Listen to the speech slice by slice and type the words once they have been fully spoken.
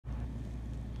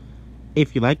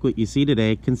If you like what you see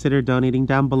today, consider donating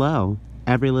down below.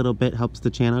 Every little bit helps the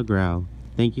channel grow.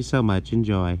 Thank you so much.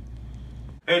 Enjoy.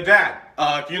 Hey, Dad,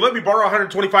 can you let me borrow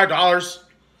 $125?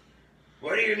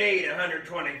 What do you need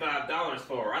 $125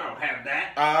 for? I don't have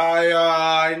that.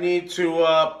 I need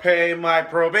to pay my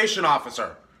probation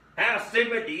officer. How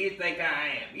stupid do you think I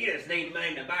am? You just need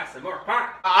money to buy some more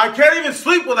pot. I can't even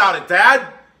sleep without it,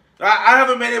 Dad. I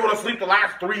haven't been able to sleep the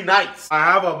last 3 nights. I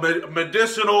have a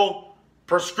medicinal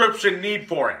prescription need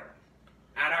for it.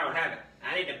 I don't have it.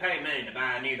 I need to pay money to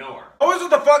buy a new door. How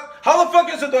the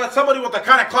fuck is it that somebody with the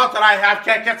kind of clout that I have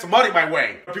can't get some money my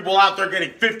way? People out there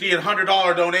getting $50 and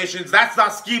 $100 donations, that's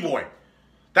not ski boy.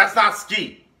 That's not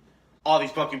ski. All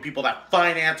these fucking people that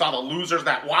finance, all the losers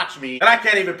that watch me, and I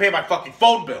can't even pay my fucking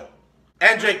phone bill.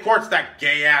 NJ Court's that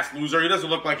gay-ass loser. He doesn't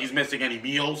look like he's missing any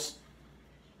meals.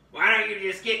 Why don't you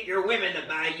just get your women to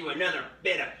buy you another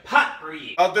bit of pot for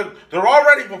you? They're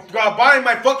already buying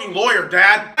my fucking lawyer,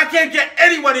 Dad. I can't get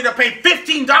anybody to pay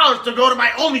 $15 to go to my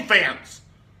OnlyFans.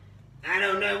 I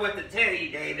don't know what to tell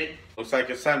you, David. Looks like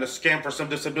it's time to scam for some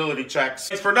disability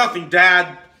checks. It's for nothing,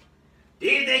 Dad. Do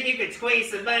you think you could squeeze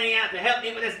some money out to help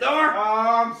me with this door?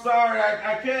 I'm sorry.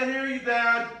 I can't hear you,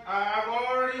 Dad. I'm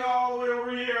already all the way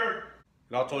over here.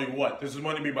 And I'll tell you what, this is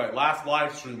going to be my last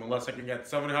live stream unless I can get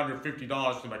 $750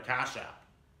 to my CashApp.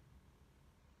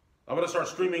 I'm going to start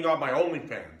streaming on my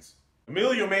OnlyFans.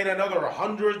 Emilio made another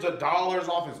hundreds of dollars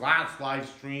off his last live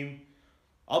stream.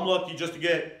 I'm lucky just to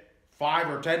get $5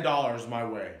 or $10 my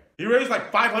way. He raised like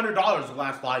 $500 the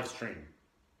last live stream.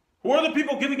 Who are the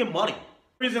people giving him money?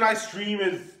 The reason I stream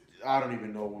is, I don't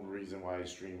even know the reason why I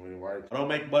stream anymore. I don't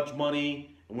make much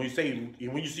money. And when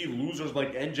you see losers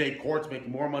like NJ Courts making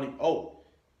more money, oh,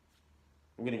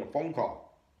 I'm getting a phone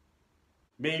call.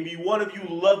 Maybe one of you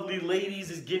lovely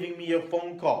ladies is giving me a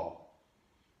phone call.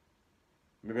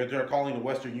 Maybe they're calling the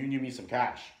Western Union me some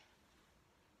cash.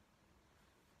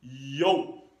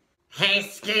 Yo. Hey,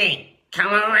 Ski,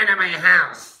 come over to my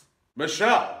house.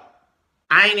 Michelle.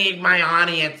 I need my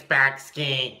audience back,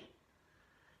 Ski.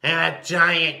 And a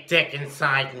giant dick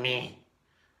inside me.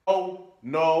 Oh,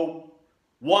 no.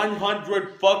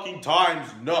 100 fucking times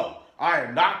no. I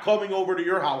am not coming over to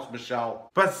your house,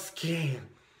 Michelle. But Ski,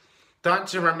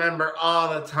 don't you remember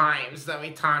all the times that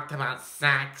we talked about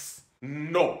sex?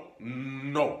 No,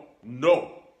 no,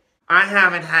 no. I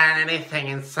haven't had anything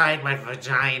inside my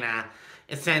vagina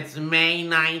since May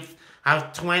 9th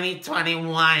of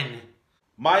 2021.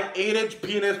 My 8-inch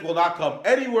penis will not come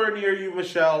anywhere near you,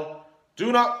 Michelle.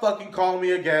 Do not fucking call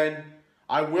me again.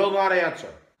 I will not answer.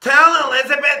 Tell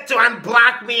Elizabeth to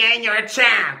unblock me and your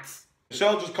chats.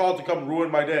 Michelle just called to come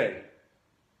ruin my day.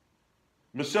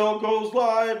 Michelle goes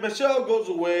live, Michelle goes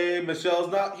away, Michelle's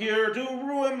not here to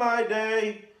ruin my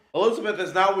day. Elizabeth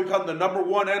has now become the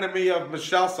 #1 enemy of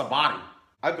Michelle Sabati.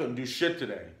 I couldn't do shit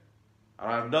today.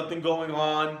 I have nothing going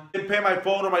on. I didn't pay my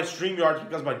phone or my StreamYards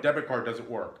because my debit card doesn't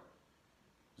work.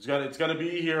 It's gonna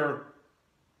be here.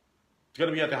 It's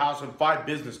gonna be at the house in 5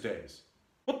 business days.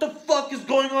 What the fuck is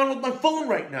going on with my phone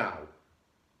right now?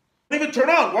 It didn't even turn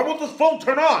on. Why won't this phone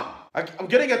turn on? I'm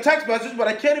getting a text message, but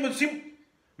I can't even see.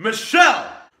 Michelle!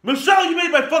 Michelle, you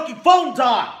made my fucking phone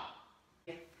die!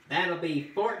 That'll be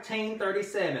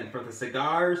 $14.37 for the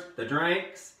cigars, the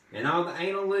drinks, and all the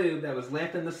anal lube that was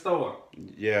left in the store.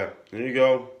 Yeah, there you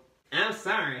go. I'm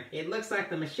sorry. It looks like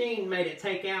the machine made it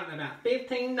take out about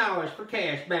 $15 for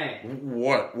cash back.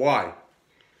 What? Why?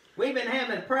 We've been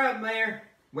having a problem there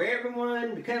where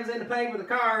everyone comes in to pay with a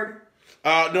card.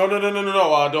 No.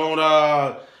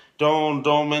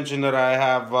 Don't mention that I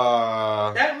have,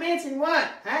 Don't mention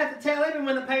what? I have to tell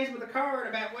everyone that pays with a card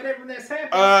about whatever this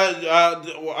happens.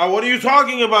 What are you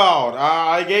talking about?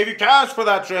 I gave you cash for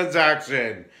that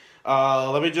transaction.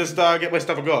 Let me just, get my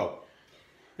stuff and go.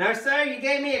 No, sir, you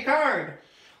gave me a card.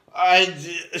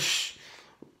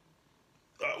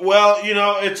 Well, you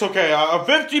know, it's okay.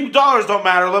 $15 don't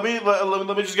matter. Let me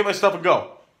just get my stuff and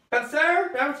go. But,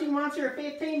 sir, don't you want your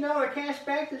 $15 cash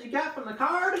back that you got from the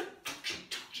card?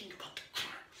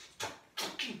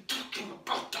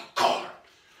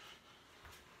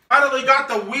 Finally got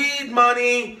the weed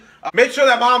money. Make sure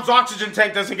that Mom's oxygen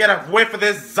tank doesn't get a whiff of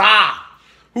this za.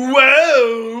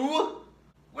 Whoa!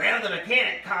 Well, the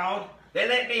mechanic called. They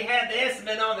let me have the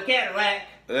estimate on the Cadillac.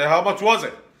 How much was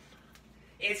it?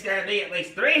 It's going to be at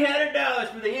least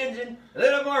 $300 for the engine, a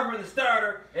little more for the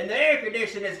starter, and the air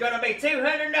conditioning is going to be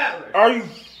 $200. Are you...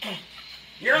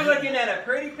 You're looking at a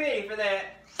pretty penny for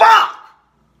that. Fuck!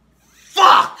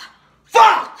 Fuck!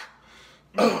 Fuck!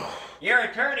 Your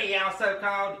attorney also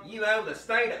called. You owe the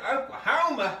state of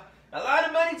Oklahoma a lot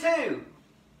of money too.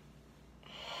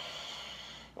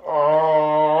 Oh.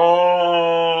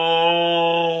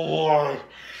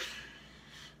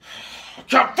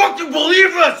 fucking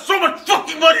believe this? So much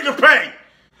fucking money to pay!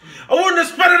 I wouldn't have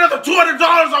spent another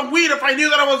 $200 on weed if I knew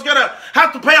that I was gonna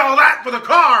have to pay all that for the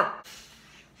car!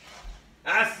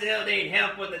 I still need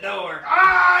help with the door.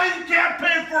 I can't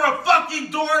pay for a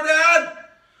fucking door, Dad!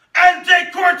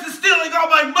 NJ Quartz is stealing all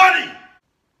my money!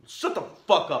 Shut the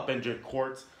fuck up, NJ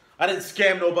Quartz. I didn't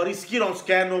scam nobody. Ski don't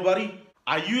scam nobody.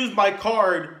 I used my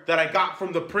card that I got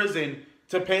from the prison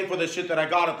to pay for the shit that I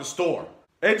got at the store.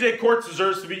 NJ Quartz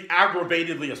deserves to be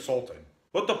aggravatedly assaulted.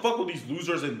 What the fuck would these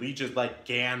losers and leeches like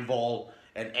Ganval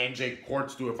and NJ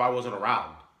Quartz do if I wasn't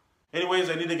around? Anyways,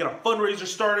 I need to get a fundraiser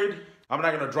started. I'm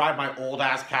not gonna drive my old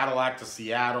ass Cadillac to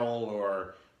Seattle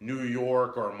or New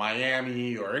York or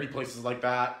Miami or any places like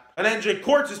that. And NJ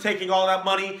Quartz is taking all that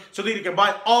money so that he can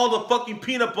buy all the fucking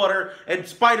peanut butter and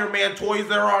Spider-Man toys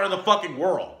there are in the fucking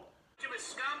world. To a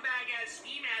scumbag as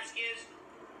Ski Mask is.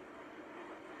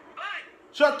 But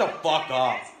Shut the fuck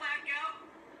up.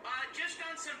 Just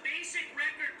on some basic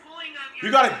record pulling of your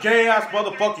You got a gay ass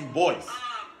motherfucking voice.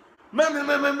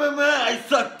 I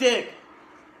suck dick.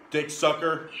 Dick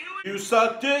sucker. You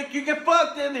suck dick, you get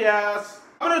fucked in the ass.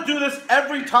 I'm gonna do this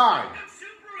every time.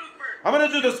 I'm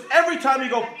gonna do this every time you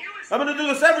go. I'm gonna do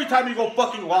this every time you go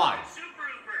fucking live.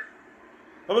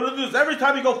 I'm gonna do this every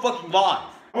time you go fucking live.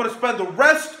 I'm gonna spend the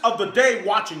rest of the day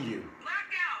watching you.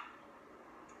 Blackout.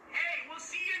 Hey, we'll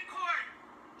see you in court.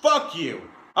 Fuck you.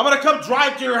 I'm gonna come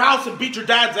drive to your house and beat your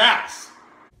dad's ass.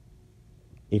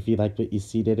 If you liked what you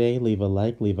see today, leave a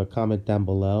like, leave a comment down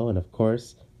below, and of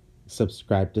course,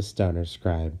 subscribe to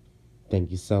stonerscribe.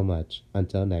 Thank you so much.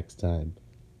 Until next time.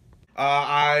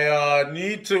 I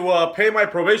need to pay my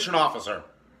probation officer.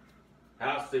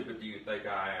 How stupid do you think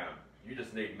I am? You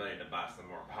just need money to buy some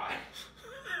more pie.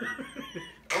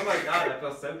 Oh my god, I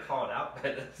feel so called out by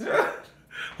this.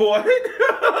 What?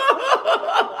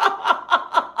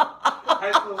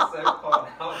 I feel so called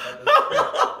out by this.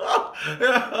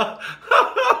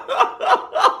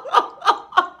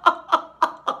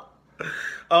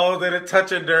 Oh, did it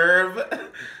touch a nerve?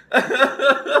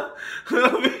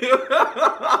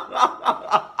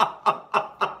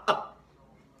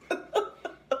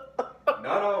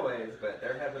 Not always, but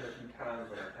there have been a few times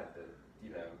when I've had to,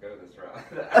 go this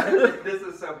route. This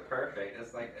is so perfect.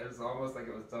 It's almost like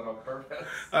it was done on purpose.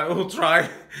 I will try.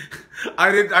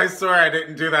 I swear I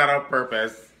didn't do that on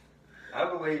purpose. I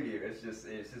believe you. It's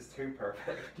just too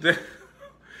perfect.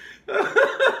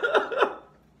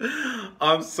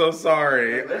 I'm so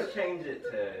sorry. Let's change it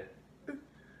to.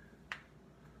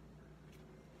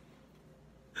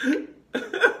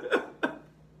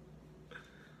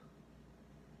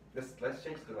 Let's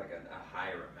change it to like a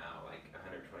higher amount, like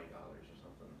 $120 or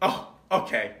something. Oh,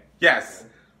 okay. Yes.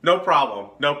 No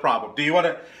problem. No problem. Do you want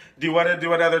to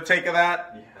do another take of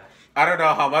that? Yeah. I don't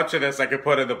know how much of this I could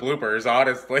put in the bloopers,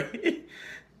 honestly.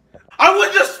 I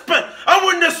wouldn't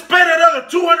have spent another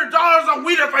 $200 on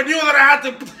weed if I knew that I had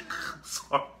to.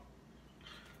 Sorry.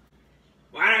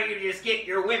 Why don't you just get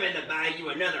your women to buy you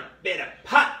another bit of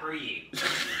pot for you?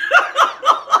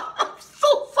 I'm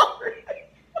so sorry.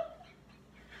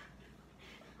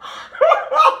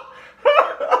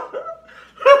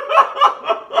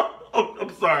 Oh,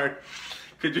 I'm sorry.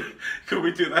 Could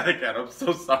we do that again? I'm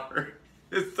so sorry.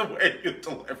 It's the way you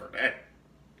delivered it.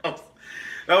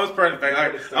 That was perfect.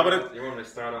 I'm gonna. You want me to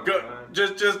start on Go,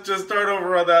 just start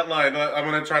over on that line. I'm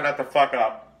gonna try not to fuck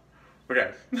up.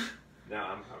 Okay. No,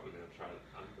 I'm probably gonna try.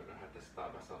 I'm gonna have to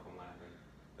stop myself from laughing.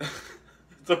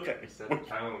 It's okay. Set the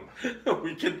tone.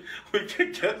 We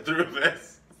can get through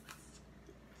this.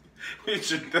 We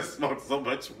shouldn't have smoked so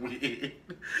much weed.